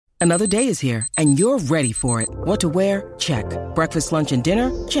Another day is here, and you're ready for it. What to wear? Check. Breakfast, lunch, and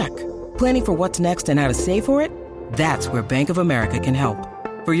dinner? Check. Planning for what's next and how to save for it? That's where Bank of America can help.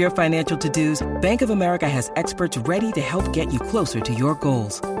 For your financial to-dos, Bank of America has experts ready to help get you closer to your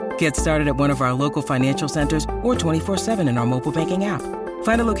goals. Get started at one of our local financial centers or 24/7 in our mobile banking app.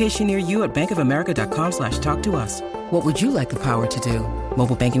 Find a location near you at bankofamerica.com/talktous. What would you like the power to do?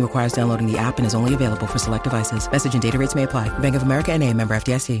 Mobile banking requires downloading the app and is only available for select devices. Message and data rates may apply. Bank of America N.A., member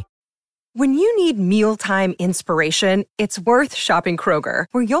FDIC. When you need mealtime inspiration, it's worth shopping Kroger,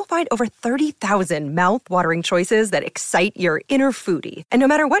 where you'll find over 30,000 mouth-watering choices that excite your inner foodie. And no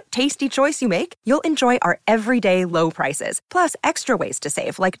matter what tasty choice you make, you'll enjoy our everyday low prices, plus extra ways to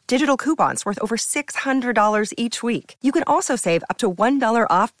save, like digital coupons worth over $600 each week. You can also save up to $1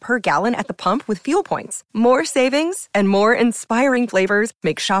 off per gallon at the pump with fuel points. More savings and more inspiring flavors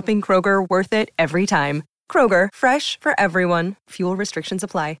make shopping Kroger worth it every time. Kroger, fresh for everyone. Fuel restrictions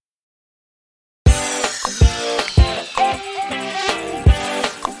apply.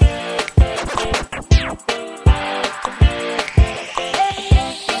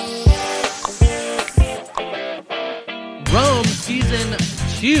 Rome, Season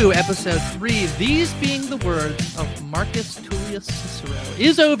 2, Episode 3, these being the words of Marcus Tullius Cicero,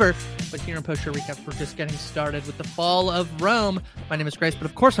 is over. But here in Post Show Recaps, we're just getting started with the fall of Rome. My name is Grace, but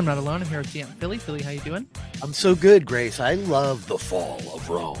of course I'm not alone. I'm here with GM Philly. Philly, how you doing? I'm so good, Grace. I love the fall of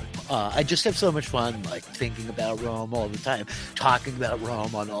Rome. I just have so much fun, like, thinking about Rome all the time, talking about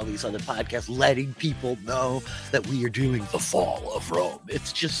Rome on all these other podcasts, letting people know that we are doing the fall of Rome.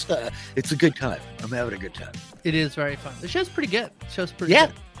 It's just, it's a good time. I'm having a good time. It is very fun. The show's pretty good.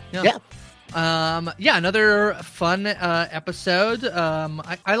 Good. Yeah. Another fun episode.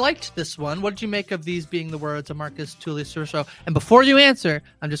 I liked this one. What did you make of these being the words of Marcus Tullius Cicero? And before you answer,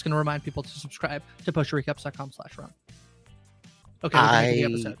 I'm just going to remind people to subscribe to postshowrecaps.com/run. Okay, the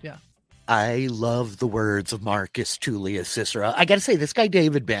episode. Yeah. I love the words of Marcus Tullius Cicero. I got to say, this guy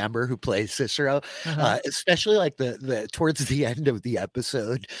David Bamber, who plays Cicero, especially like the towards the end of the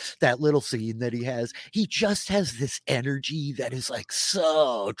episode, that little scene that he just has this energy that is like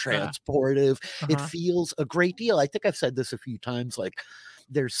so transportive. It feels a great deal. I think I've said this a few times, like,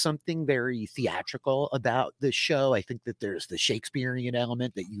 there's something very theatrical about this show. I think that there's the Shakespearean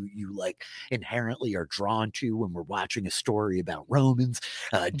element that you like inherently are drawn to when we're watching a story about Romans,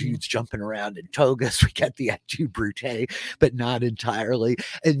 dudes jumping around in togas. We get the actu brute, but not entirely.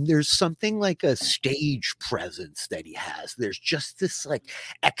 And there's something like a stage presence that he has. There's just this like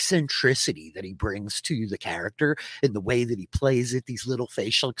eccentricity that he brings to the character in the way that he plays it, these little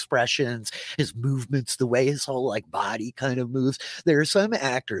facial expressions, his movements, the way his whole like body kind of moves. There are some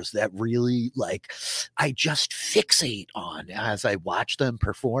actors that really like I just fixate on as I watch them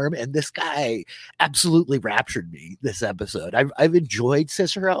perform, and this guy absolutely raptured me this episode. I've enjoyed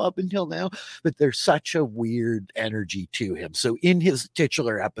Cicero up until now, but there's such a weird energy to him. So in his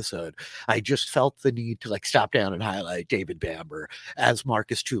titular episode, I just felt the need to like stop down and highlight David Bamber as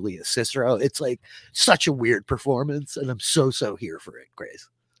Marcus Tullius Cicero. It's like such a weird performance, and I'm so here for it, Grace.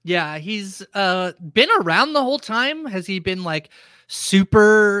 Yeah, he's been around the whole time. Has he been like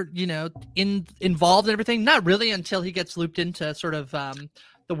super, involved in everything? Not really until he gets looped into sort of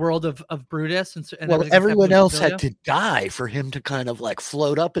the world of Brutus. And well, everyone else had to die for him to kind of like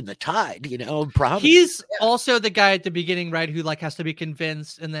float up in the tide, probably. He's also the guy at the beginning, right, who like has to be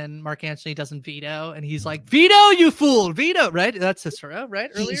convinced, and then Mark Antony doesn't veto, and he's like, veto, you fool, veto, right? That's Cicero,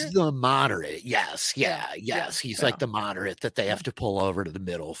 right? Earlier? He's the moderate, yes. He's like the moderate that they have to pull over to the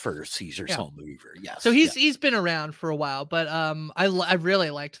middle for Caesar's home mover, yes. So he's been around for a while, but I really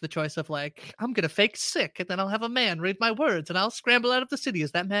liked the choice of like, I'm gonna fake sick, and then I'll have a man read my words, and I'll scramble out of the city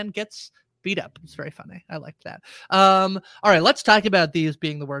as that man gets beat up. It's very funny. I liked that. All right, let's talk about these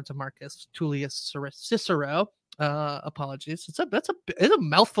being the words of Marcus Tullius Cicero. Apologies. It's a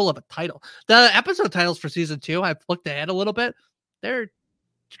mouthful of a title. The episode titles for season 2, I've looked ahead a little bit.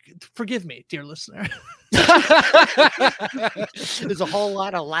 Forgive me, dear listener. There's a whole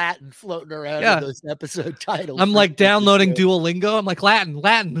lot of Latin floating around in those episode titles. I'm like downloading Duolingo. I'm like Latin.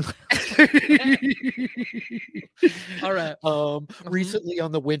 All right. Recently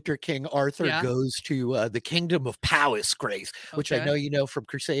on the Winter King, Arthur goes to the kingdom of Powys, Grace, which I know you know from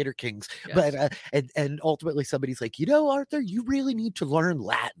Crusader Kings. But and ultimately somebody's like, Arthur, you really need to learn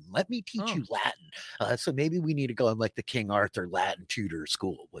Latin. Let me teach you Latin. So maybe we need to go on like the King Arthur Latin tutor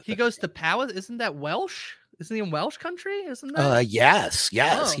school. He goes to Powys. Isn't that Welsh? isn't he in Welsh country? Isn't that? Yes.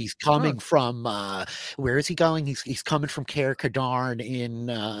 Oh, He's coming from where is he going? He's coming from Caer-Cadarn in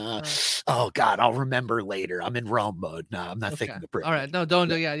oh God, I'll remember later. I'm in Rome mode now. I'm not thinking of Britain. All right, no, don't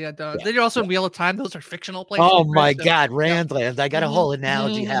do, don't. Yeah. Then you're also in Wheel of Time. Those are fictional places. Oh my so, God, Randland! I got a whole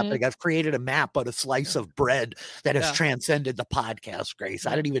analogy Mm-hmm. happening. I've created a map on a slice of bread that has transcended the podcast, Grace.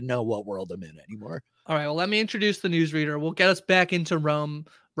 I don't even know what world I'm in anymore. All right, well, let me introduce the newsreader. We'll get us back into Rome.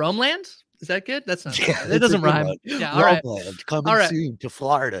 Romeland? Is that good? That's not good. It doesn't rhyme. One. Yeah, all right. Romeland coming soon to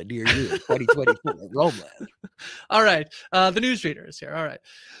Florida near you, 2024. Romeland. All right, the newsreader is here. All right.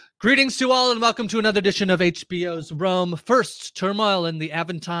 Greetings to all and welcome to another edition of HBO's Rome. First, turmoil in the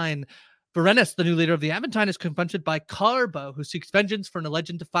Aventine. Varenus, the new leader of the Aventine, is confronted by Carbo, who seeks vengeance for an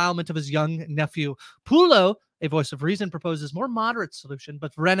alleged defilement of his young nephew. Pullo, a voice of reason, proposes more moderate solution,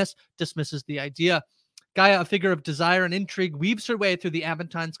 but Varenus dismisses the idea. Gaia, a figure of desire and intrigue, weaves her way through the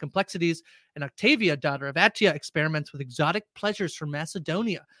Aventine's complexities, and Octavia, daughter of Attia, experiments with exotic pleasures from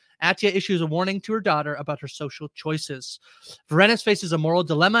Macedonia. Attia issues a warning to her daughter about her social choices. Varenus faces a moral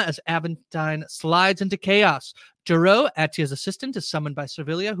dilemma as Aventine slides into chaos. Duro, Attia's assistant, is summoned by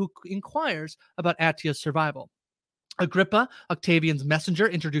Servilia, who inquires about Attia's survival. Agrippa, Octavian's messenger,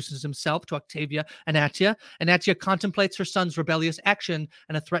 introduces himself to Octavia and Attia contemplates her son's rebellious action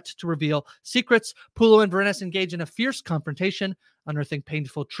and a threat to reveal secrets. Pullo and Varenus engage in a fierce confrontation, unearthing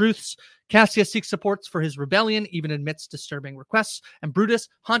painful truths. Cassius seeks supports for his rebellion, even amidst disturbing requests, and Brutus,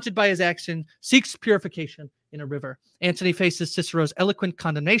 haunted by his action, seeks purification in a river. Antony faces Cicero's eloquent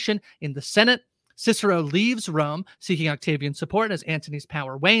condemnation in the Senate. Cicero leaves Rome, seeking Octavian support as Antony's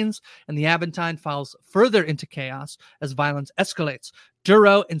power wanes, and the Aventine falls further into chaos as violence escalates.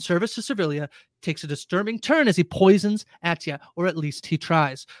 Duro, in service to Servilia, takes a disturbing turn as he poisons Attia, or at least he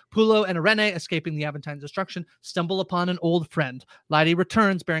tries. Pullo and Irene, escaping the Aventine's destruction, stumble upon an old friend. Lydi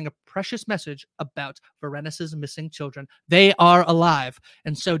returns bearing a precious message about Varenus's missing children. They are alive.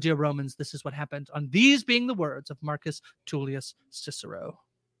 And so, dear Romans, this is what happened on these being the words of Marcus Tullius Cicero.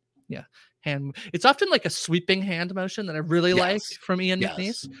 Yeah. Hand. It's often like a sweeping hand motion that I really like from Ian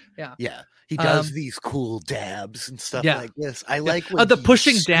McNeice. Yeah. He does these cool dabs and stuff like this. I like when the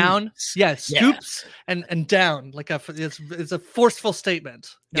pushing scoops. Down. Yeah, scoops and down. Like it's a forceful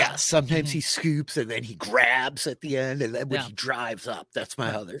statement. Yeah, sometimes he scoops and then he grabs at the end, and then when he drives up, that's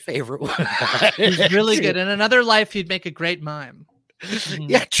my other favorite one. He's really good. In another life, he'd make a great mime.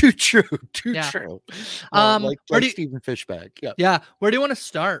 Yeah, too true. Like Stephen Fishbach. Yeah. Where do you want to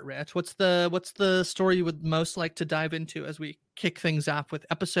start, Rich? What's the story you would most like to dive into as we kick things off with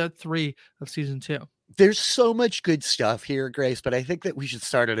episode 3 of season 2? There's so much good stuff here, Grace, but I think that we should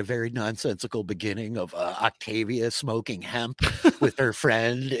start at a very nonsensical beginning of Octavia smoking hemp with her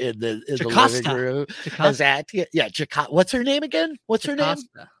friend in the living room. What's her name again? What's her name?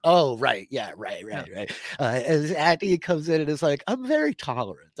 Oh, right. Yeah, right. As Attia comes in and is like, I'm very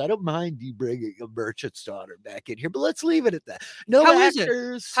tolerant. I don't mind you bringing a merchant's daughter back in here, but let's leave it at that. No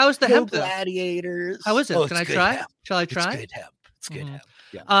actors. How is the hemp, gladiators. How is it? Can I try? Hemp. Shall I try? It's good hemp. It's good hemp.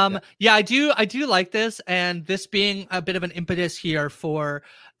 Yeah, I do like this, and this being a bit of an impetus here for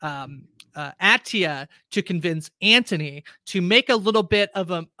Attia to convince Antony to make a little bit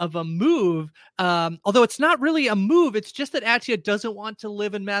of a move. Although it's not really a move, it's just that Attia doesn't want to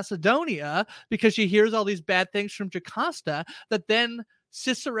live in Macedonia because she hears all these bad things from Jocasta that then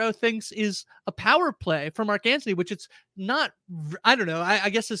Cicero thinks is a power play for Mark Antony, which it's not. I don't know. I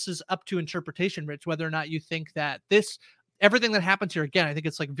guess this is up to interpretation, Rich, whether or not you think that everything that happens here, again, I think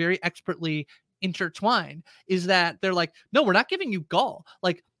it's like very expertly intertwined, is that they're like, no, we're not giving you Gaul.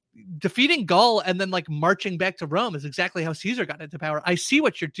 Like defeating Gaul and then like marching back to Rome is exactly how Caesar got into power. I see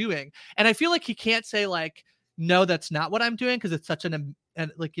what you're doing. And I feel like he can't say like, no, that's not what I'm doing, because it's such an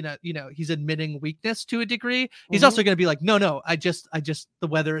like, he's admitting weakness to a degree. He's also going to be like, no, I just the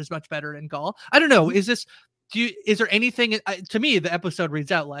weather is much better in Gaul. I don't know. Is there anything to me, the episode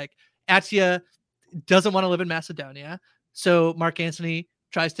reads out like Attia doesn't want to live in Macedonia. So Mark Antony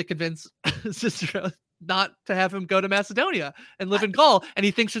tries to convince Cicero not to have him go to Macedonia and live in Gaul. And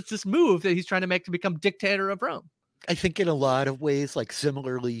he thinks it's this move that he's trying to make to become dictator of Rome. I think in a lot of ways, like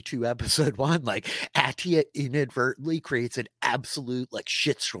similarly to episode 1, like Attia inadvertently creates an absolute like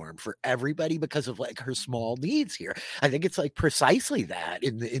shitstorm for everybody because of like her small needs here. I think it's like precisely that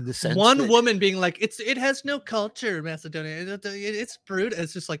in the sense one woman being like, it has no culture, Macedonia. It's brute.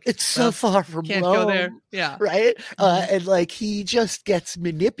 It's just like it's so far from can't Rome, go there. Yeah, right. And like he just gets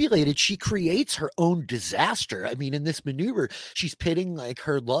manipulated. She creates her own disaster. I mean, in this maneuver, she's pitting like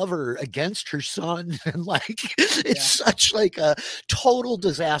her lover against her son, and like It's such like a total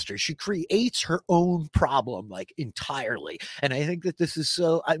disaster. She creates her own problem like entirely. And I think that this is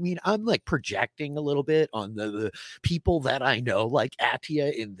so, I mean, I'm like projecting a little bit on the people that I know, like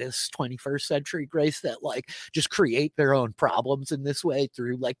Atia in this 21st century, Grace, that like just create their own problems in this way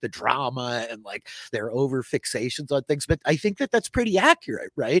through like the drama and like their over fixations on things. But I think that that's pretty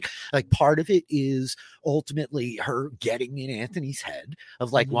accurate, right? Like part of it is ultimately her getting in Anthony's head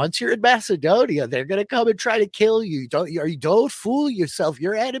of like, once you're in Macedonia, they're going to come and try to kill you. Don't fool yourself.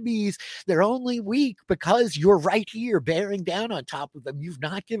 Your enemies, they're only weak because you're right here bearing down on top of them. You've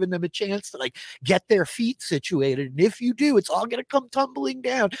not given them a chance to like get their feet situated. And if you do, it's all going to come tumbling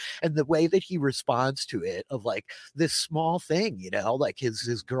down. And the way that he responds to it of like this small thing, you know, like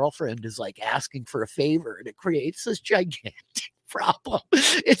his girlfriend is like asking for a favor and it creates this gigantic problem.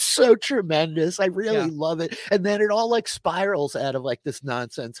 It's so tremendous. I really love it. And then it all like spirals out of like this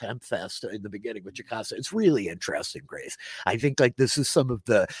nonsense hemp fest in the beginning with Jocasta. It's really interesting, Grace. I think like this is some of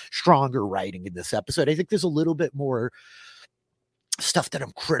the stronger writing in this episode. I think there's a little bit more stuff that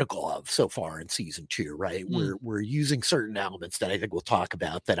I'm critical of so far in season 2, right? We're using certain elements that I think we'll talk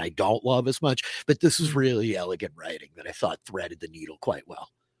about that I don't love as much, but this is really elegant writing that I thought threaded the needle quite well.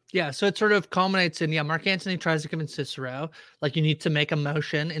 Yeah, so it sort of culminates in, Mark Antony tries to convince Cicero, like, you need to make a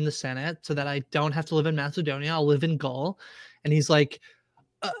motion in the Senate so that I don't have to live in Macedonia. I'll live in Gaul. And he's like,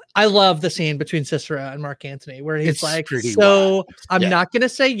 I love the scene between Cicero and Mark Antony where he's like, so I'm not going to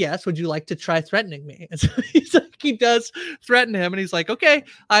say yes. Would you like to try threatening me? And so he's like, he does threaten him. And he's like, okay,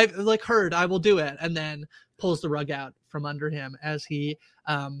 I've like heard, I will do it. And then pulls the rug out from under him as he,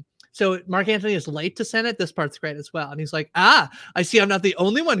 so Mark Antony is late to Senate. This part's great as well. And he's like, I see I'm not the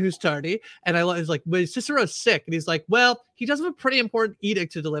only one who's tardy. And I was like, well, Cicero's sick. And he's like, well, he does have a pretty important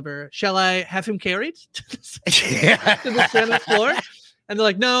edict to deliver. Shall I have him carried to the Senate floor? And they're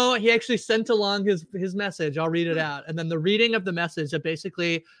like, no, he actually sent along his message. I'll read it out. And then the reading of the message that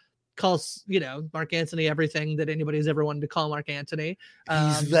basically calls, Mark Antony everything that anybody's ever wanted to call Mark Antony.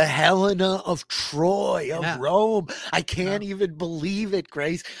 He's the Helena of Troy, of Rome. I can't even believe it,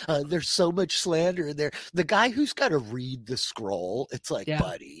 Grace. There's so much slander in there. The guy who's got to read the scroll, it's like,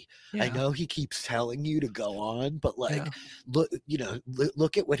 buddy, I know he keeps telling you to go on, but like,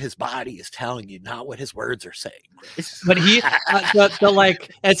 look at what his body is telling you, not what his words are saying, Grace. But he,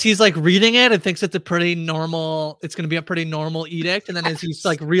 like, as he's like reading it and thinks it's going to be a pretty normal edict. And then as he's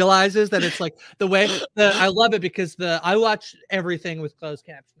like realizes that it's like the way I love it because I watch everything with closed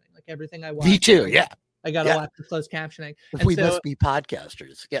captioning, like everything I watch. Me too. Yeah. I got to watch the closed captioning. We must be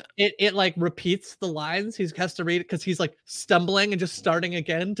podcasters. Yeah. It like repeats the lines he has to read because he's like stumbling and just starting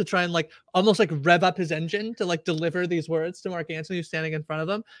again to try and like almost like rev up his engine to like deliver these words to Mark Antony who's standing in front of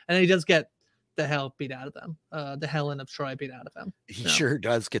him. And then he does get the hell beat out of them. The Helen of Troy beat out of him. He sure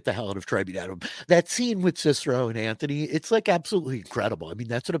does get the Helen of Troy beat out of him. That scene with Cicero and Antony, it's like absolutely incredible. I mean,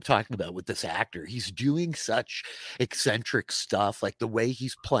 that's what I'm talking about with this actor. He's doing such eccentric stuff, like the way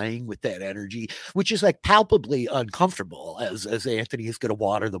he's playing with that energy, which is like palpably uncomfortable as Antony is going to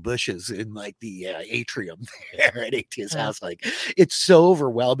water the bushes in like the atrium there at Atia's house. Like it's so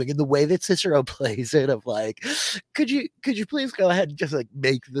overwhelming. And the way that Cicero plays it of like, could you please go ahead and just like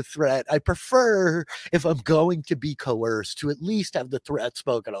make the threat? I prefer if I'm going to be coerced to at least have the threat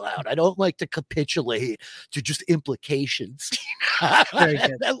spoken aloud. I don't like to capitulate to just implications.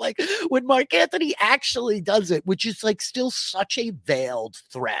 And then, like when Mark Antony actually does it, which is like still such a veiled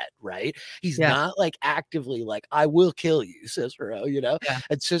threat, right? He's not like actively like, I will kill you, Cicero,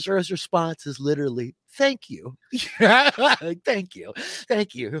 and Cicero's response is literally, thank you. Thank you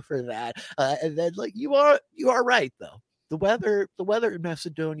for that. And then like, you are right though. The weather in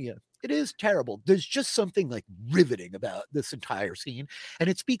Macedonia, it is terrible. There's just something like riveting about this entire scene. And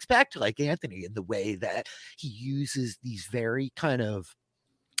it speaks back to like Antony in the way that he uses these very kind of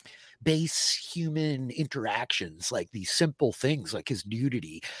base human interactions, like these simple things like his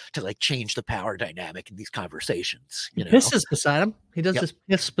nudity to like change the power dynamic in these conversations. This is beside him. He does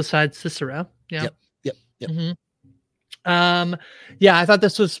this beside Cicero. Yeah. Yep. Mm-hmm. I thought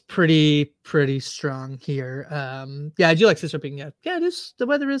this was pretty strong here. I do like Cicero being it is, the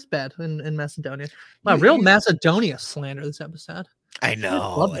weather is bad in Macedonia. Wow, real Macedonia slander this episode. I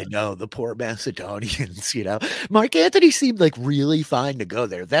know the poor Macedonians, Mark Antony seemed like really fine to go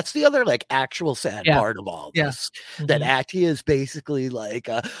there. That's the other like actual sad part of all this, that Atia is basically like,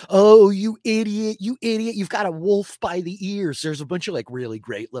 oh, you idiot, you've got a wolf by the ears. There's a bunch of like really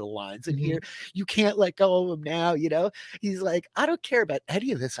great little lines in here. You can't let go of him now. He's like, I don't care about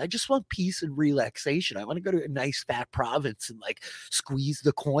any of this. I just want peace and relaxation. I want to go to a nice fat province and like squeeze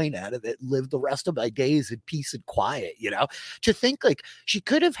the coin out of it, live the rest of my days in peace and quiet. To think think like she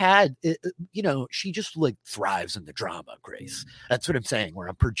could have had, she just like thrives in the drama, Grace. That's what I'm saying, where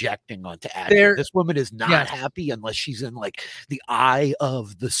I'm projecting onto Adia. This woman is not happy unless she's in like the eye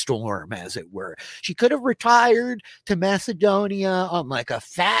of the storm, as it were. She could have retired to Macedonia on like a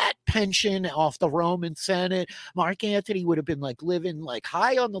fat pension off the Roman Senate. Mark Antony would have been like living like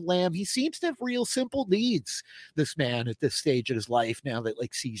high on the lam. He seems to have real simple needs, this man, at this stage of his life, now that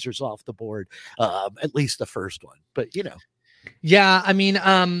like Caesar's off the board, at least the first one. But yeah, I mean,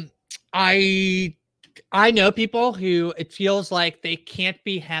 I know people who it feels like they can't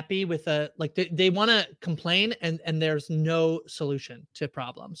be happy with they want to complain and there's no solution to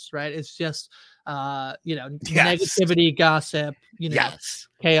problems, right? It's just negativity, gossip,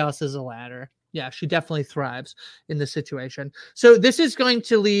 chaos is a ladder. Yeah, she definitely thrives in this situation. So this is going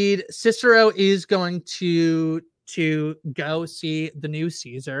to lead, Cicero is going to go see the new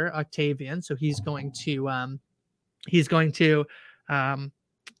Caesar, Octavian. So he's going to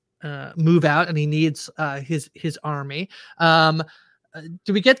move out, and he needs his army.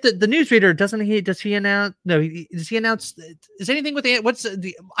 Do we get the newsreader? Does he announce? No, does he announce? Is anything with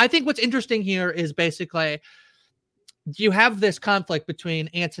I think what's interesting here is basically you have this conflict between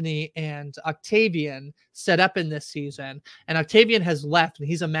Antony and Octavian set up in this season, and Octavian has left and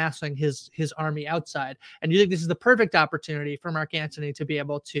he's amassing his army outside. And you think this is the perfect opportunity for Mark Antony to be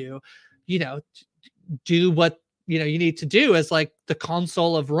able to, do what you need to do as like the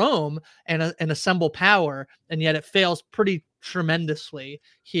consul of Rome and assemble power, and yet it fails pretty tremendously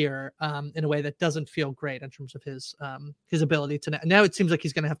here in a way that doesn't feel great in terms of his ability to now it seems like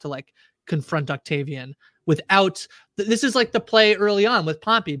he's going to have to like confront Octavian without this is like the play early on with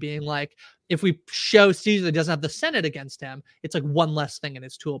Pompey being like, if we show Caesar that doesn't have the Senate against him, it's like one less thing in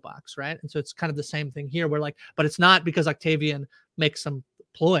his toolbox, right? And so it's kind of the same thing here, where like, but it's not because Octavian makes some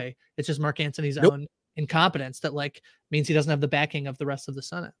ploy, it's just Mark Antony's own incompetence that like means he doesn't have the backing of the rest of the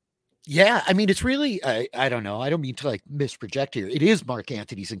Senate. Yeah, I mean, it's really, I don't know. I don't mean to like misproject here. It is Mark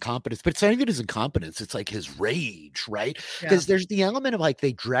Antony's incompetence, but it's not even his incompetence. It's like his rage, right? Because there's the element of like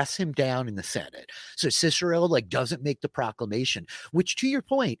they dress him down in the Senate. So Cicero like doesn't make the proclamation, which to your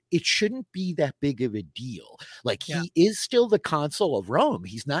point, it shouldn't be that big of a deal. Like he is still the consul of Rome.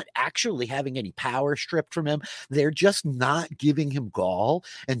 He's not actually having any power stripped from him. They're just not giving him Gaul.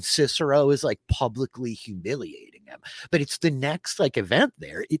 And Cicero is like publicly humiliating him. But it's the next like event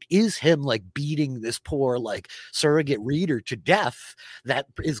there. It is him like beating this poor like surrogate reader to death that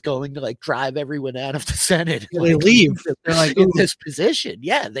is going to like drive everyone out of the Senate. They leave. They're like in this position.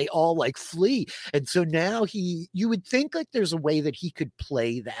 Yeah, they all like flee. And so now you would think like there's a way that he could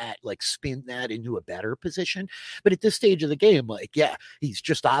play that, like spin that into a better position. But at this stage of the game, like, he's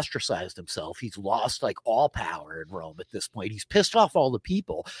just ostracized himself. He's lost like all power in Rome at this point. He's pissed off all the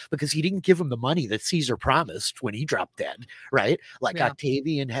people because he didn't give him the money that Caesar promised when he dropped dead, right? Like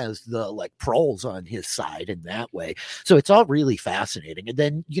Octavian has the like proles on his side in that way. So it's all really fascinating. And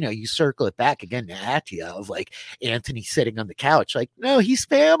then, you circle it back again to Attia of like Antony sitting on the couch, like, no, he's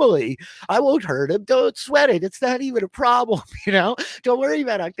family. I won't hurt him. Don't sweat it. It's not even a problem. Don't worry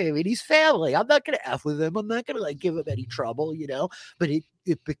about Octavian. He's family. I'm not going to F with him. I'm not going to like give him any trouble, but it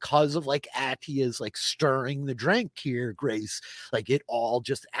because of like Attia's like stirring the drink here, Grace, like it all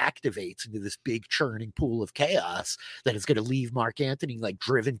just activates into this big churning pool of chaos that is going to leave Mark Antony like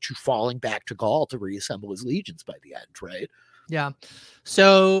driven to falling back to Gaul to reassemble his legions by the end, right? Yeah.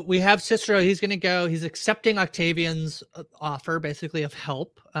 So we have Cicero. He's going to go. He's accepting Octavian's offer, basically, of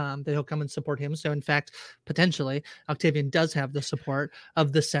help, that he'll come and support him. So, in fact, potentially, Octavian does have the support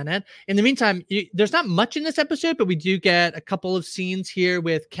of the Senate. In the meantime, there's not much in this episode, but we do get a couple of scenes here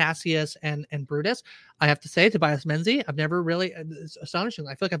with Cassius and Brutus. I have to say, Tobias Menzies, I've never really, it's astonishing.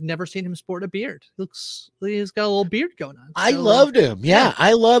 I feel like I've never seen him sport a beard. He's got a little beard going on. I loved him. Yeah,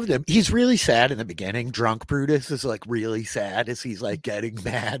 I loved him. He's really sad in the beginning. Drunk Brutus is like really sad as he's like getting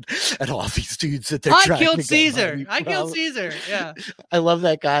mad at all these dudes that they're trying to killed Caesar. I killed Caesar. Yeah. I love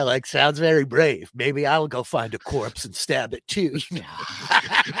that guy. Like, sounds very brave. Maybe I'll go find a corpse and stab it too.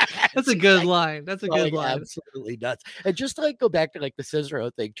 That's a good line. That's a good line. Absolutely nuts. And just to like go back to like the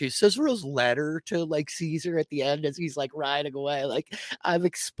Cicero thing too. Cicero's letter to like Caesar at the end as he's like riding away, like, I've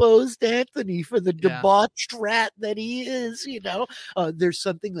exposed Antony for the debauched rat that he is, there's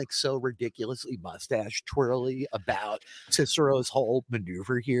something like so ridiculously mustache twirly about Cicero's whole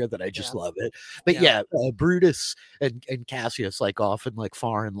maneuver here that I just love it. But Brutus and Cassius like off in like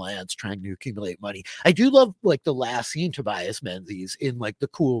foreign lands trying to accumulate money. I do love like the last scene, Tobias Menzies in like the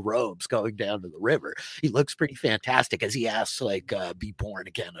cool robes going down to the river. He looks pretty fantastic as he asks to like be born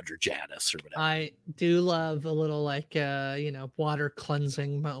again under Janus or whatever. I do love a little like water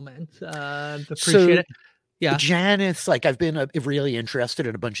cleansing moment. Appreciate it. Yeah. Janus, like I've been really interested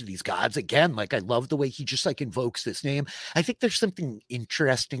in a bunch of these gods. Again, like I love the way he just like invokes this name. I think there's something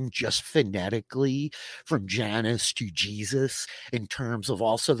interesting just phonetically from Janus to Jesus in terms of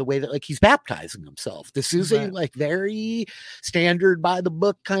also the way that like he's baptizing himself. This is a like very standard by the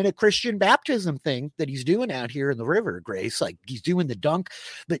book kind of Christian baptism thing that he's doing out here in the river, Grace. Like he's doing the dunk,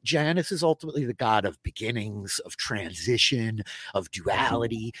 but Janus is ultimately the god of beginnings, of transition, of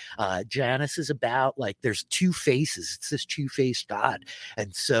duality. Janus is about like there's two faces. It's this two-faced God.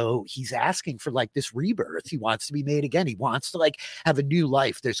 And so he's asking for like this rebirth. He wants to be made again. He wants to like have a new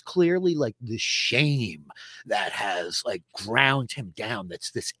life. There's clearly like the shame that has like ground him down.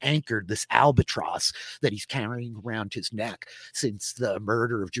 That's this anchored, this albatross that he's carrying around his neck since the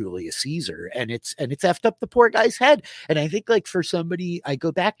murder of Julius Caesar. And it's effed up the poor guy's head. And I think like for somebody, I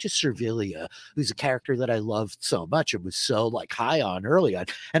go back to Servilia, who's a character that I loved so much and was so like high on early on.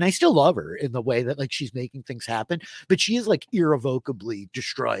 And I still love her in the way that like she's making things happen, but she is like irrevocably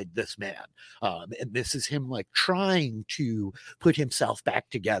destroyed this man. And this is him like trying to put himself back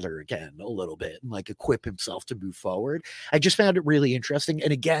together again a little bit and like equip himself to move forward. I just found it really interesting.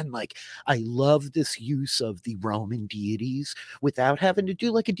 And again, like I love this use of the Roman deities without having to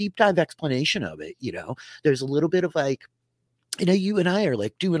do like a deep dive explanation of it. You know, there's a little bit of like, you know, you and I are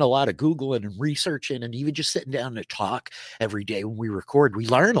like doing a lot of Googling and researching and even just sitting down to talk every day when we record. We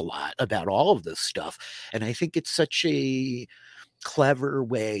learn a lot about all of this stuff. And I think it's such a clever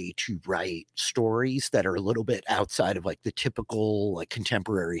way to write stories that are a little bit outside of like the typical like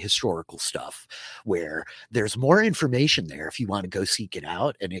contemporary historical stuff, where there's more information there if you want to go seek it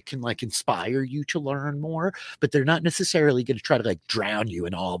out, and it can like inspire you to learn more, but they're not necessarily going to try to like drown you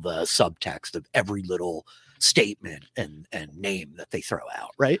in all the subtext of every little statement and name that they throw out,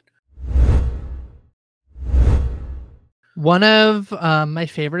 right? One of my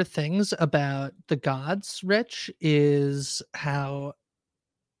favorite things about the gods, Rich, is how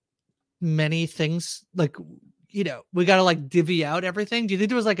many things, like, you know, we got to like divvy out everything. Do you think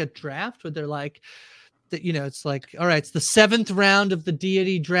there was like a draft where they're like, that, you know, it's like, all right, it's the 7th round of the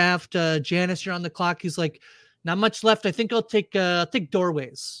deity draft. Janus, you're on the clock. He's like, not much left. I think I'll take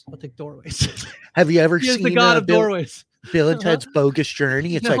doorways. I'll take doorways. Have you ever seen the god of doorways? Bill and Ted's Bogus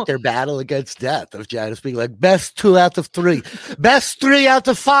Journey? It's like their battle against death of Janus being like, best 2 out of 3, best 3 out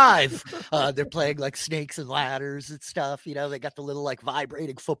of 5. They're playing like snakes and ladders and stuff. You know, they got the little like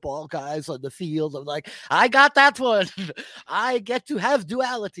vibrating football guys on the field. I'm like, I got that one. I get to have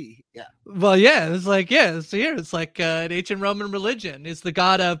duality. Yeah. Well, yeah, it's like, yeah, so here it's like an ancient Roman religion is the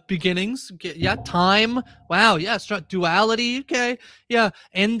god of beginnings. Yeah, time. Wow. Yeah, duality. Okay. Yeah,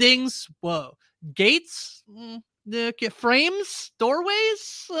 endings. Whoa. Gates. Frames,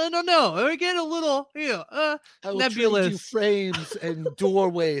 doorways. I don't know. I get a little, nebulous. Frames and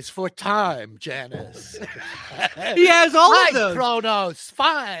doorways for time, Janus. He has all of those. Chronos,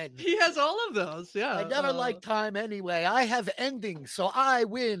 fine. He has all of those. Yeah. I never liked time anyway. I have endings, so I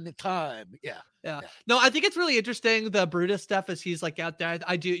win time. Yeah. No, I think it's really interesting. The Brutus stuff as he's like out there.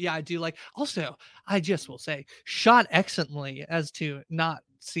 I do like. Also, I just will say, shot excellently as to not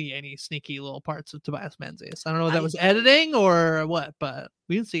see any sneaky little parts of Tobias Menzies. I don't know if that was editing or what, but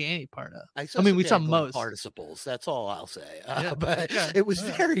we didn't see any part of. I mean, we saw most participles. That's all I'll say. But it was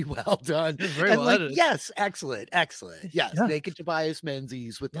very well done. Very well edited. Yes, excellent. Yes, naked Tobias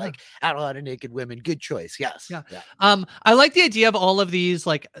Menzies with like out a lot of naked women. Good choice. Yes. Yeah. I like the idea of all of these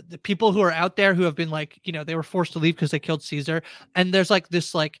like the people who are out there who have been like, you know, they were forced to leave because they killed Caesar, and there's like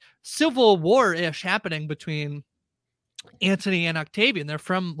this like civil war-ish happening between Antony and Octavian. They're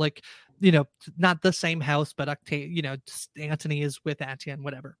from like, you know, not the same house, but Antony is with Antian,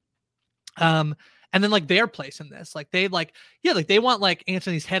 whatever. And then like their place in this, like they like, yeah, like they want like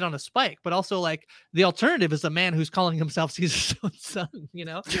Antony's head on a spike, but also like the alternative is a man who's calling himself Caesar's own son, you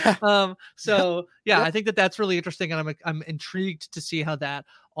know? I think that's really interesting. And I'm intrigued to see how that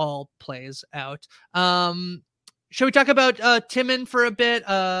all plays out. Shall we talk about Timon for a bit?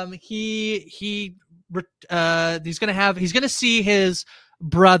 He's gonna see his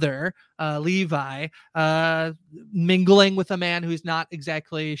brother Levi mingling with a man who's not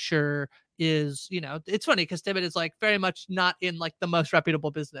exactly sure is, you know, it's funny because Timon is like very much not in like the most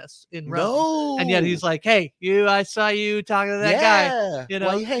reputable business in Rome, and yet he's like, hey, I saw you talking to that guy, you know,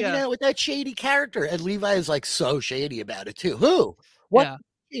 why you hanging out with that shady character? And Levi is like so shady about it too. Who? What?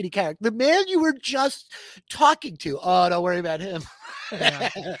 Shady character? The man you were just talking to. Oh, don't worry about him. Yeah.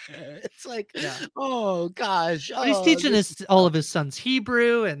 It's like, Yeah. oh gosh. But he's Oh, teaching this is all tough. of his sons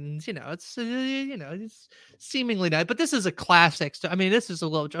Hebrew, and it's it's seemingly nice. But this is a classic. I mean, this is a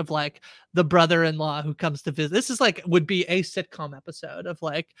little of like the brother-in-law who comes to visit. This is like would be a sitcom episode of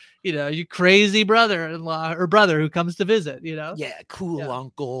like you crazy brother-in-law or brother who comes to visit. Yeah, cool Yeah,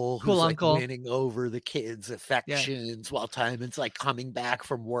 uncle cool who's like uncle. winning over the kids' Yeah, affections while Timon's like coming back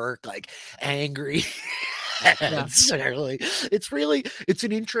from work, like angry. yeah. It's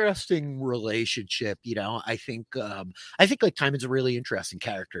an interesting relationship. I think like Timon's a really interesting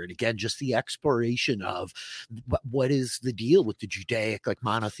character. And again, just the exploration of what is the deal with the Judaic, like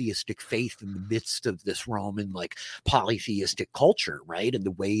monotheistic faith in the midst of this Roman, like polytheistic culture, right? And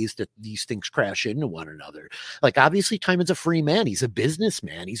the ways that these things crash into one another. Like, obviously, Timon's a free man. He's a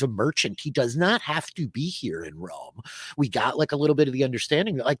businessman. He's a merchant. He does not have to be here in Rome. We got like a little bit of the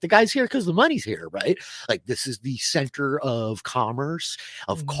understanding that like the guy's here because the money's here, right? Like, this is the center of commerce,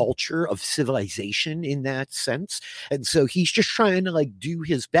 of culture, of civilization in that sense. And so he's just trying to like do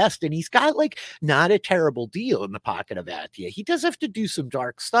his best. And he's got like not a terrible deal in the pocket of Attia. He does have to do some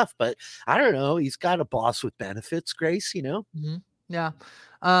dark stuff, but I don't know. He's got a boss with benefits, Grace, Mm-hmm. Yeah.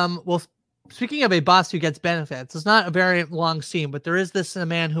 Well, speaking of a boss who gets benefits, it's not a very long scene, but there is this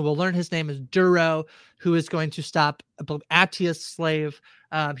man who will learn his name is Duro, who is going to stop Attia's slave.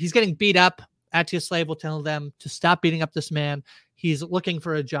 He's getting beat up. Attia's slave will tell them to stop beating up this man. He's looking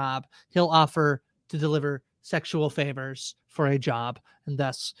for a job. He'll offer to deliver sexual favors for a job. And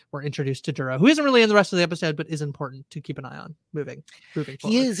thus we're introduced to Duro, who isn't really in the rest of the episode, but is important to keep an eye on moving forward.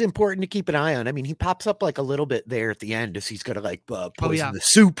 He is important to keep an eye on. I mean, he pops up like a little bit there at the end as he's going to like poison the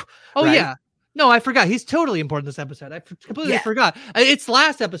soup. Oh, right? yeah. No, I forgot. He's totally important in this episode. I completely forgot. It's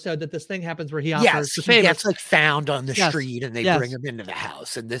last episode that this thing happens where he offers the favor. He gets like found on the street and they bring him into the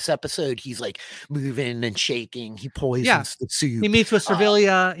house. And this episode, he's like moving and shaking. He poisons the soup. He meets with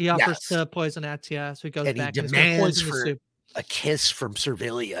Servilia. He offers to poison Attia. So he goes back and he demands for a kiss from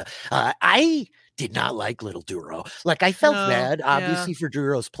Servilia. I did not like little Duro. Like, I felt bad, obviously, for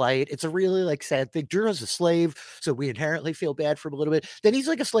Duro's plight. It's a really like sad thing. Duro's a slave, so we inherently feel bad for him a little bit. Then he's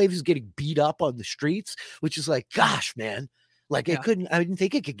like a slave who's getting beat up on the streets, which is like, gosh, man. Like, I didn't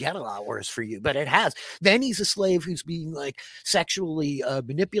think it could get a lot worse for you, but it has. Then he's a slave who's being like sexually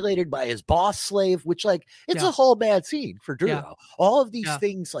manipulated by his boss slave, which like, it's a whole bad scene for Duro. All of these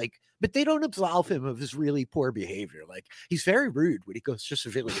things like, but they don't absolve him of his really poor behavior. Like, he's very rude when he goes to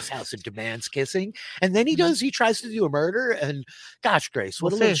Servilia's house and demands kissing. And then he tries to do a murder. And gosh, Grace,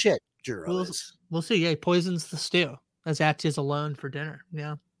 what a little shit Duro is. We'll see. Yeah, he poisons the stew as Attia's alone for dinner.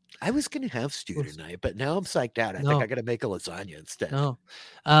 Yeah. I was going to have stew tonight, but now I'm psyched out. I think I got to make a lasagna instead. No.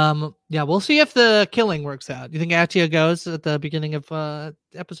 Yeah, we'll see if the killing works out. You think Attia goes at the beginning of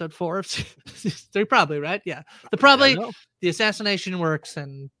episode 4? 3 probably, right? Yeah. The assassination works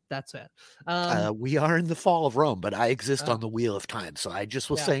and that's it. We are in the fall of Rome, but I exist on the wheel of time, so I just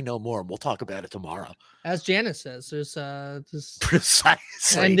will say no more, and we'll talk about it tomorrow. As Janice says, there's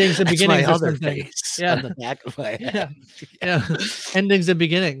precisely endings and beginnings. My other face on the back of my head. Endings and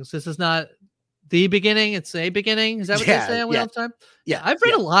beginnings. This is not the beginning; it's a beginning. Is that what they say on Wheel of Time? Yeah, I've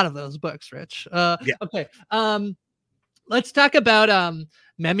read a lot of those books, Rich. Okay. Let's talk about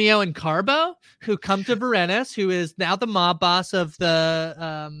Memio and Carbo, who come to Varenus, who is now the mob boss of the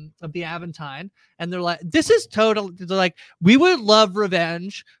Aventine, and they're like, "This is total." They're like, "We would love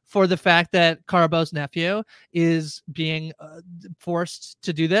revenge for the fact that Carbo's nephew is being forced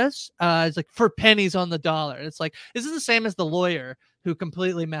to do this." It's like for pennies on the dollar. It's like, this is the same as the lawyer who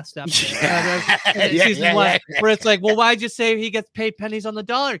completely messed up season 1, where it's like, well, why'd you say he gets paid pennies on the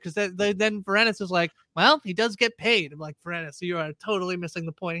dollar? Because then Varenus is like, well, he does get paid. I'm like, Varenus, you are totally missing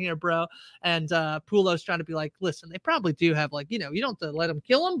the point here, bro. And Pulo's trying to be like, listen, they probably do have like, you don't have to let him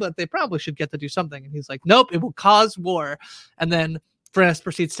kill him, but they probably should get to do something. And he's like, nope, it will cause war. And then Varenus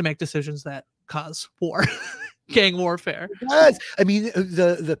proceeds to make decisions that cause war. Gang warfare. Yes. I mean,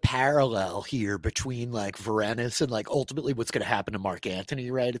 the parallel here between like Varenus and like ultimately what's going to happen to Mark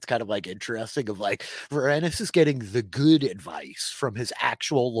Antony, right? It's kind of like interesting of like Varenus is getting the good advice from his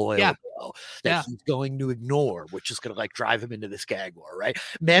actual loyal bro that he's going to ignore, which is going to like drive him into this gang war, right?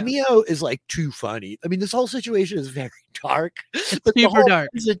 Memio is like too funny. I mean, this whole situation is very dark. But the whole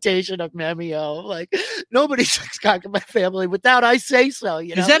presentation of Memio, like, nobody's talking my family without I say so.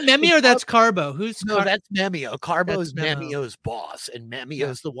 Is that Memio or that's Carbo? That's Memio. Carbo is Memio's boss, and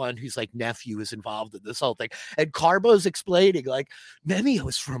Memio's the one whose like nephew is involved in this whole thing. And Carbo's explaining like Memio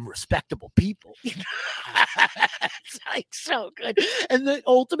is from respectable people. It's like so good. And then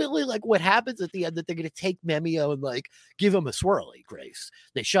ultimately, like what happens at the end, that they're going to take Memio and like give him a swirly, Grace.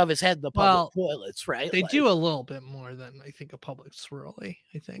 They shove his head in the public toilets, right? They like, do a little bit more than I think a public swirly.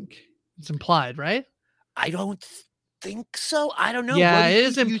 I think it's implied, right? I don't think so. I don't know. Yeah, it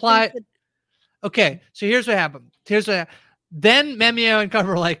is implied. Okay, so here's what happened. Then Memio and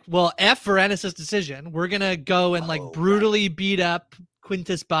Carver were like, well, F Varenus' decision. We're going to go and like brutally beat up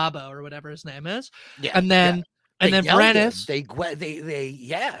Quintus Babo or whatever his name is. Yeah. And then Varenus.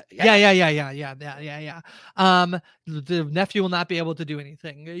 Yeah. The nephew will not be able to do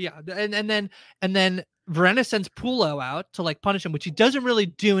anything. Yeah. And then Varenus sends Pulo out to like punish him, which he doesn't really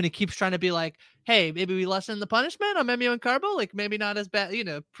do. And he keeps trying to be like, hey, maybe we lessen the punishment on Memio and Carbo. Like maybe not as bad,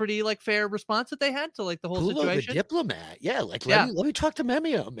 pretty like fair response that they had to like the whole Pulo, situation. The diplomat. Yeah. Like, let me talk to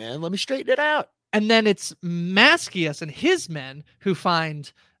Memio, man. Let me straighten it out. And then it's Mascius and his men who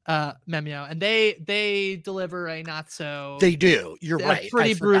find Memio, and they deliver a not so. They do. You're right.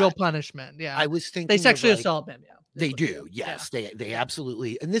 Pretty brutal punishment. Yeah. I was thinking they sexually assault Memio. They do. Yes. Yeah. They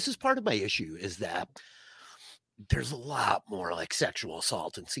absolutely. And this is part of my issue is that there's a lot more like sexual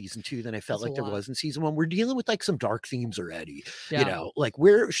assault in season 2 than I felt like there was in season 1. We're dealing with like some dark themes already. Like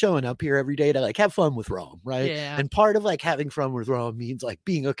we're showing up here every day to like have fun with Rome, right? Yeah. And part of like having fun with Rome means like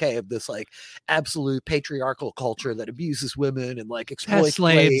being okay of this like absolute patriarchal culture that abuses women and like exploits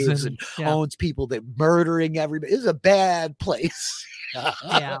slaves and owns people, that murdering everybody. Is a bad place.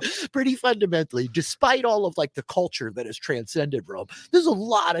 Pretty fundamentally, despite all of like the culture that has transcended Rome, there's a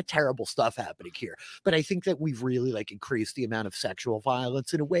lot of terrible stuff happening here. But I think that we've really like increased the amount of sexual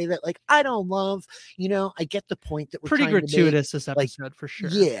violence in a way that like I don't love. I get the point that we're pretty gratuitous this episode, like, for sure.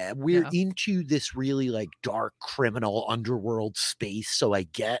 Yeah, we're into this really like dark criminal underworld space, so I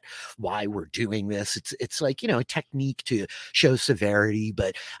get why we're doing this. It's like a technique to show severity,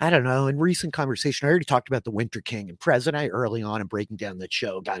 but I don't know. In recent conversation, I already talked about the Winter King, and Prez and I early on in breaking down that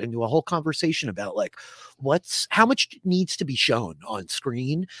show got into a whole conversation about like how much needs to be shown on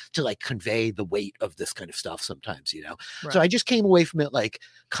screen to like convey the weight of this kind of stuff sometimes, Right. So I just came away from it like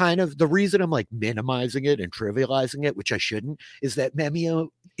kind of the reason I'm like minimizing it and trivializing it, which I shouldn't, is that Memio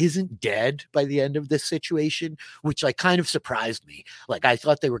isn't dead by the end of this situation, which like kind of surprised me. Like I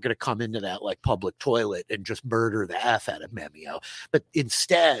thought they were going to come into that like public toilet and just murder the F out of Memio, but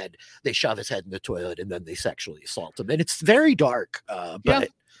instead they shove his head in the toilet and then they sexually assault him, and it's very dark. But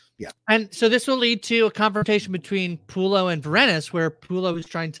yeah. And so this will lead to a confrontation between Pulo and Varenus, where Pulo is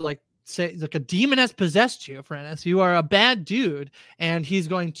trying to like say like a demon has possessed you, Varenus. You are a bad dude, and he's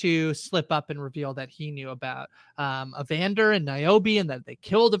going to slip up and reveal that he knew about Evander and Niobe, and that they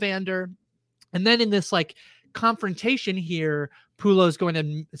killed Evander. And then in this like confrontation here, Pulo is going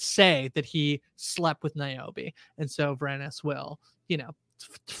to say that he slept with Niobe, and so Varenus will,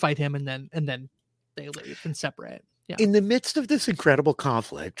 fight him, and then they leave and separate. Yeah. In the midst of this incredible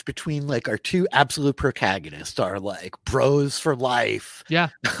conflict between like our two absolute protagonists, are like bros for life. Yeah.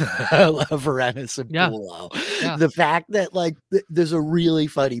 Varenus and Pulo. Yeah. The fact that like there's a really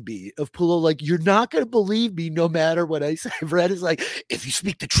funny beat of Pulo, like, you're not going to believe me no matter what I say. Varenus like, if you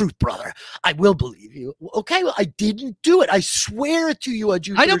speak the truth, brother, I will believe you. Okay, well, I didn't do it. I swear it to you on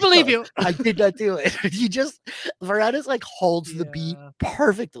Jupiter's I don't believe you. I did not do it. Varenus like holds the beat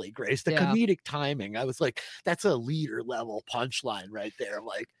perfectly, Grace. The comedic timing. I was like, that's a leader level punchline right there. I'm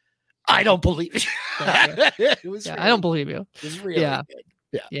like, I don't believe you. It was really, I don't believe you. It was really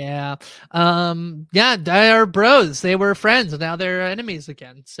good. Yeah. They are bros. They were friends, and now they're enemies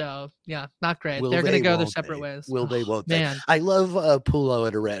again. So yeah, not great. They're gonna go their separate ways. Won't they? Man. I love Pulo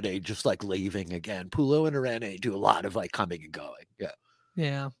and Irene just like leaving again. Pulo and Irene do a lot of like coming and going.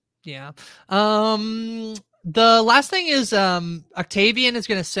 Yeah. The last thing is Octavian is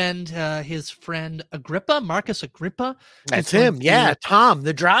going to send his friend Marcus Agrippa. That's him. Tom,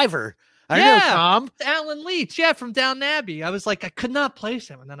 the driver. I know Tom. Alan Leach, from Downton Abbey. I was like, I could not place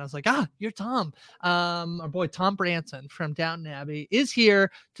him. And then I was like, you're Tom. Our boy Tom Branson from Downton Abbey is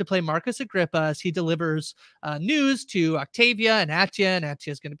here to play Marcus Agrippa as he delivers news to Octavia and Attia. And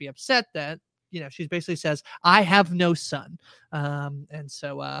Attia is going to be upset that, she basically says, I have no son. And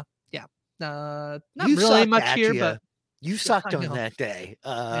so, not you really much here, but you sucked on that day.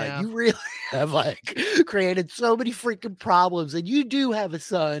 You really have like created so many freaking problems, and you do have a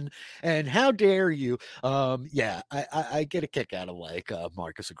son, and how dare you? I get a kick out of like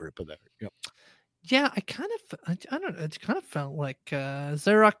Marcus Agrippa there. Yep. Yeah, I don't know. It kind of felt like, is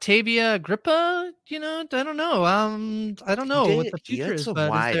there Octavia Agrippa? I don't know. I don't know what the future is. Some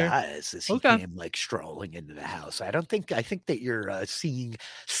wide eyes as he came like strolling into the house. I think that you're seeing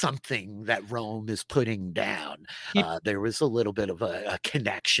something that Rome is putting down. There was a little bit of a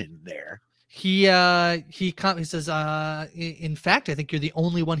connection there. He says, in fact, I think you're the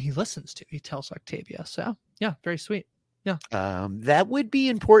only one he listens to. He tells Octavia. So yeah, very sweet. Yeah. That would be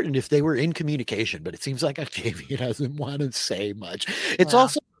important if they were in communication, but it seems like Octavia doesn't want to say much. It's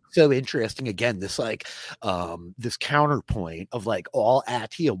also so interesting, again, this this counterpoint of like all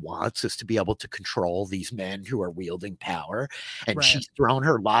Attia wants is to be able to control these men who are wielding power, and she's thrown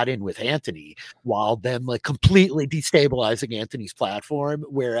her lot in with Antony while then like completely destabilizing Antony's platform,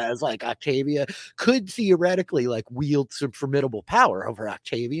 whereas like Octavia could theoretically like wield some formidable power over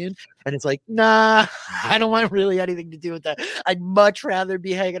Octavian, and it's like, nah, I don't want really anything to do with that. I'd much rather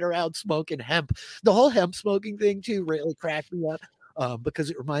be hanging around smoking hemp. The whole hemp smoking thing too really cracked me up. Because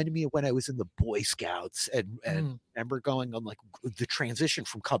it reminded me of when I was in the Boy Scouts and remember going on like the transition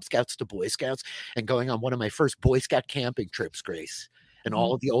from Cub Scouts to Boy Scouts and going on one of my first Boy Scout camping trips, Grace, and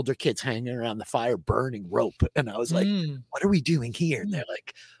all of the older kids hanging around the fire burning rope. And I was like, what are we doing here? And they're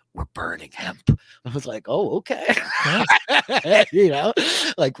like, we're burning hemp. I was like, oh, okay. You know,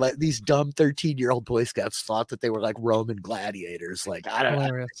 like these dumb 13-year-old Boy Scouts thought that they were like Roman gladiators. Like, I don't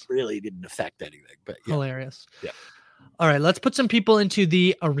know. It really didn't affect anything, but yeah. Hilarious. Yeah. All right, let's put some people into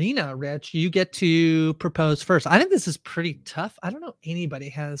the arena, Rich. You get to propose first. I think this is pretty tough. I don't know anybody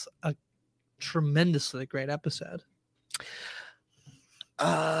has a tremendously great episode.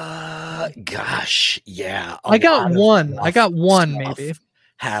 Gosh, yeah. I got one maybe.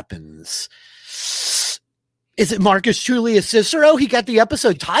 Happens. Is it Marcus Tullius Cicero? He got the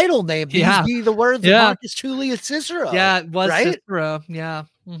episode title name. These be the words of Marcus Tullius Cicero. Yeah, it was Cicero. Yeah.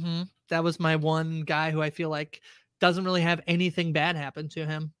 Mm-hmm. That was my one guy who I feel like doesn't really have anything bad happen to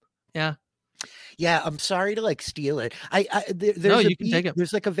him. Yeah. Yeah, I'm sorry to like steal it.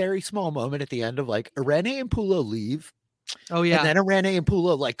 There's like a very small moment at the end of like Irene and Pulo leave. Oh yeah. And then Irene and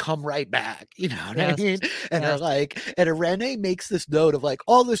Pulo like come right back, you know what I mean? And they're like, and Irene makes this note of like,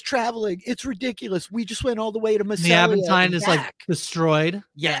 all this traveling, it's ridiculous. We just went all the way to Massalia. The Aventine is like destroyed.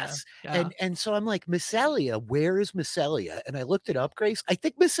 Yes. Yeah. And so I'm like, Massalia, where is Massalia? And I looked it up, Grace. I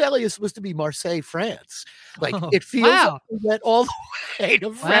think Massalia is supposed to be Marseille, France. Like it feels like we went all the way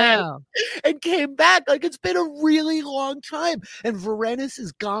to France and came back. Like it's been a really long time. And Varenus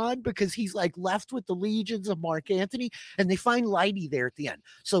is gone because he's like left with the legions of Mark Antony. And they find Lydi there at the end.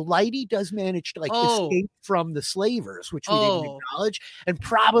 So Lydi does manage to like escape from the slavers, which we didn't acknowledge. And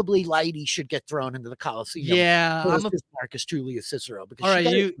probably Lydi should get thrown into the Colosseum. Yeah. Marcus Tullius Cicero because she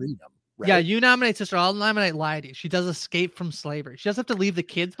got freedom. Right? Yeah, you nominate Cicero. I'll nominate Lydi. She does escape from slavery. She does have to leave the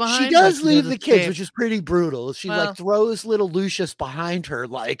kids behind. She does leave the kids, which is pretty brutal. She like throws little Lucius behind her.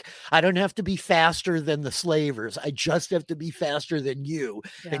 Like, I don't have to be faster than the slavers. I just have to be faster than you,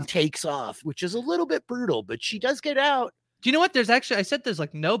 and takes off, which is a little bit brutal, but she does get out. Do you know what? There's actually, I said there's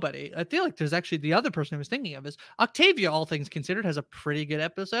like nobody. I feel like there's actually the other person I was thinking of is Octavia, all things considered, has a pretty good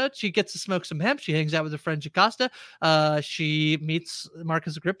episode. She gets to smoke some hemp. She hangs out with her friend Jocasta. She meets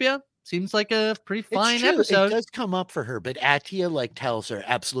Marcus Agrippa. Seems like a pretty fine episode. It does come up for her, but Attia like tells her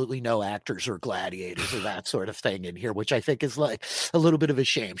absolutely no actors or gladiators or that sort of thing in here, which I think is like a little bit of a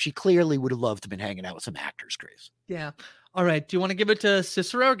shame. She clearly would have loved to have been hanging out with some actors, Grace. Yeah. All right. Do you want to give it to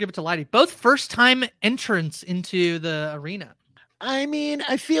Cicero or give it to Lydi? Both first-time entrants into the arena. I mean,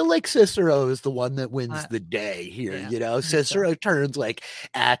 I feel like Cicero is the one that wins the day here. You know, Cicero turns like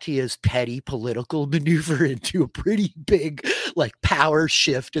Attia's petty political maneuver into a pretty big like power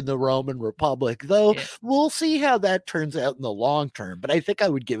shift in the Roman Republic, though we'll see how that turns out in the long term. But I think I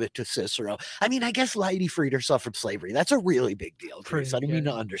would give it to Cicero. I mean, I guess Lydi freed herself from slavery. That's a really big deal, Chris. I don't mean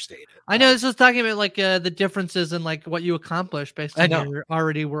to understate it. I know this is talking about like the differences in like what you accomplish based on your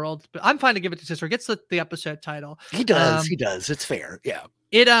already world, but I'm fine to give it to Cicero. Gets the episode title. He does. It's fair. Yeah.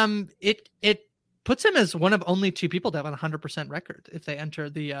 It puts him as one of only two people to have a 100% record if they enter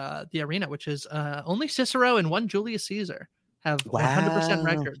the arena, which is only Cicero and one Julius Caesar have 100%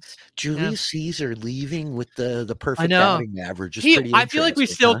 records. Julius Caesar leaving with the perfect batting average is pretty I feel like we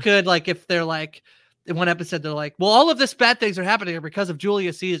still could, like, if they're like in one episode they're like, well, all of this bad things are happening because of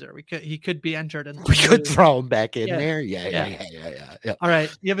Julius Caesar. He could be entered, and we could throw him back in there. Yeah. All right,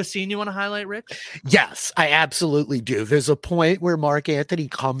 you have a scene you want to highlight, Rich? Yes, I absolutely do. There's a point where Mark Antony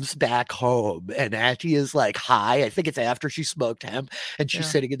comes back home, and Attia is like high. I think it's after she smoked hemp, and she's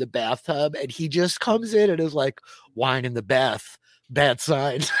sitting in the bathtub, and he just comes in and is like, "Wine in the bath, bad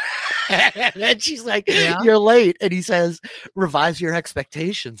sign." And then she's like, Yeah. you're late. And he says, revise your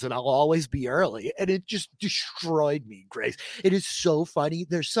expectations and I'll always be early. And it just destroyed me, Grace. It is so funny.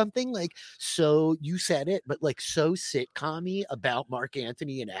 There's something like, so you said it, but like so sitcom-y about Mark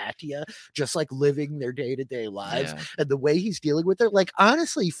Antony and Atia, just like living their day-to-day lives and the way he's dealing with it. Like,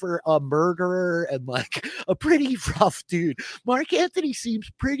 honestly, for a murderer and like a pretty rough dude, Mark Antony seems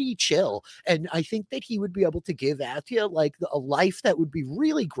pretty chill. And I think that he would be able to give Atia like a life that would be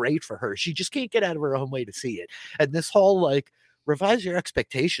really great for her. She just can't get out of her own way to see it. And this whole like, revise your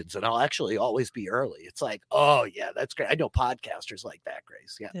expectations and I'll actually always be early. It's like, oh yeah, that's great. I know podcasters like that,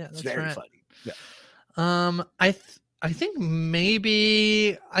 Grace. Yeah, it's very funny. Yeah. I think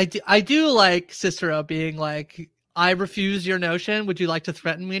maybe I do like Cicero being like, I refuse your notion. Would you like to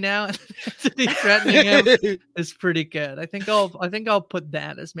threaten me now? Threatening him is pretty good. I think I'll put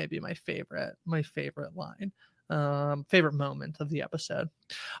that as maybe my favorite line, favorite moment of the episode.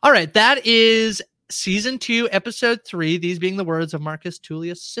 All right, that is Season 2, Episode 3, these being the words of Marcus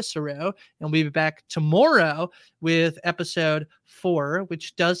Tullius Cicero. And we'll be back tomorrow with Episode 4,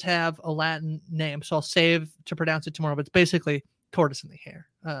 which does have a Latin name. So I'll save to pronounce it tomorrow, but it's basically Tortoise in the Hare.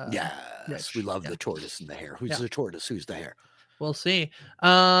 Yes, Rich. we love the tortoise in the hare. Who's the tortoise? Who's the hare? We'll see.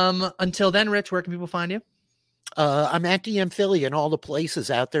 Until then, Rich, where can people find you? I'm at DM Philly and all the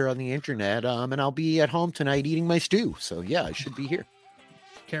places out there on the internet. And I'll be at home tonight eating my stew. So yeah, I should be here.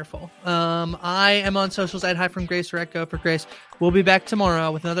 Careful. I am on socials at Hi from Grace or at Go for Grace. We'll be back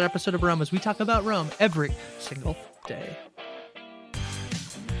tomorrow with another episode of Rome as we talk about Rome every single day.